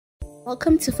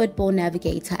Welcome to Football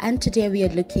Navigator, and today we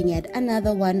are looking at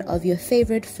another one of your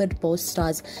favorite football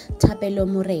stars, Thapelo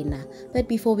Morena. But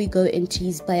before we go into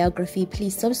his biography,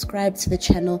 please subscribe to the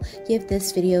channel, give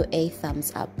this video a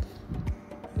thumbs up.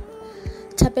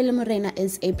 Thapelo Morena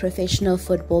is a professional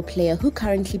football player who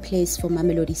currently plays for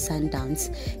Mamelodi Sundowns.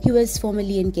 He was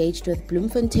formerly engaged with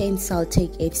Bloemfontein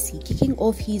Celtic FC, kicking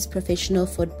off his professional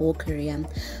football career.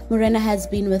 Morena has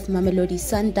been with Mamelodi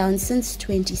Sundowns since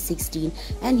 2016,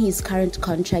 and his current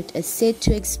contract is set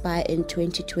to expire in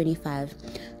 2025.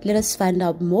 Let us find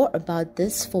out more about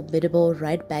this formidable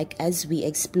right back as we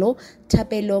explore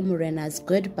Thapelo Morena's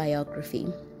good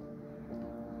biography.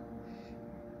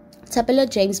 Thapelo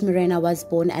James Morena was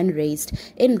born and raised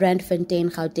in Randfontein,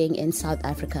 Gauteng in South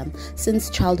Africa. Since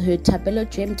childhood,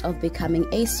 Thapelo dreamt of becoming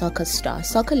a soccer star.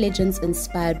 Soccer legends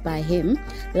inspired by him,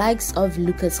 likes of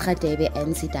Lucas Radebe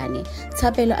and Zidane.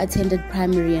 Thapelo attended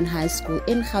primary and high school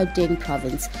in Gauteng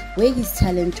province, where his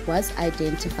talent was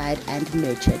identified and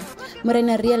nurtured.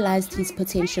 Morena realized his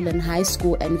potential in high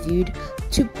school and viewed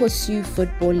to pursue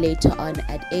football later on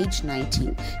at age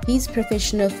 19. His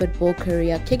professional football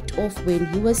career kicked off when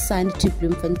he was signed to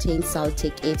Bloemfontein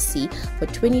Celtic FC for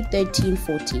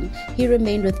 2013-14. He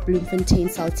remained with Bloemfontein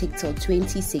Celtic till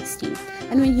 2016,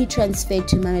 and when he transferred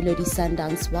to Mamelodi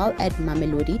Sundowns while at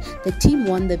Mamelodi, the team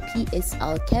won the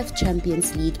PSL, CAF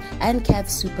Champions League and CAF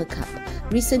Super Cup.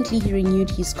 Recently, he renewed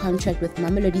his contract with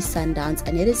Mamelodi Sundowns,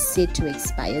 and it is set to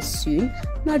expire soon.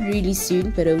 Not really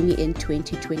soon, but only in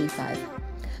 2025.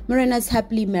 Morena is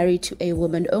happily married to a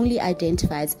woman only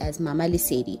identifies as Mama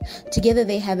Lesedi. Together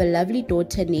they have a lovely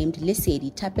daughter named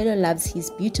Lesedi. Thapelo loves his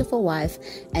beautiful wife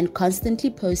and constantly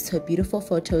posts her beautiful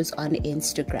photos on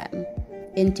Instagram.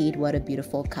 Indeed, what a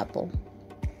beautiful couple.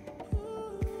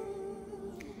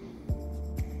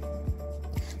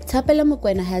 Thapelo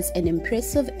Morena has an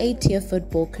impressive 8-year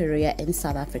football career in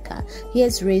South Africa. He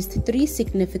has raised 3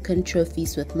 significant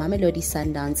trophies with Mamelodi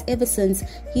Sundowns ever since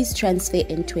his transfer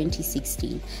in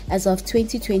 2016. As of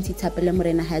 2020, Thapelo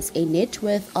Morena has a net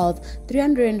worth of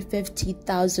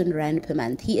 350,000 Rand per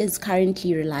month. He is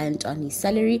currently reliant on his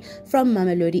salary from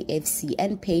Mamelodi FC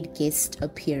and paid guest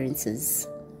appearances.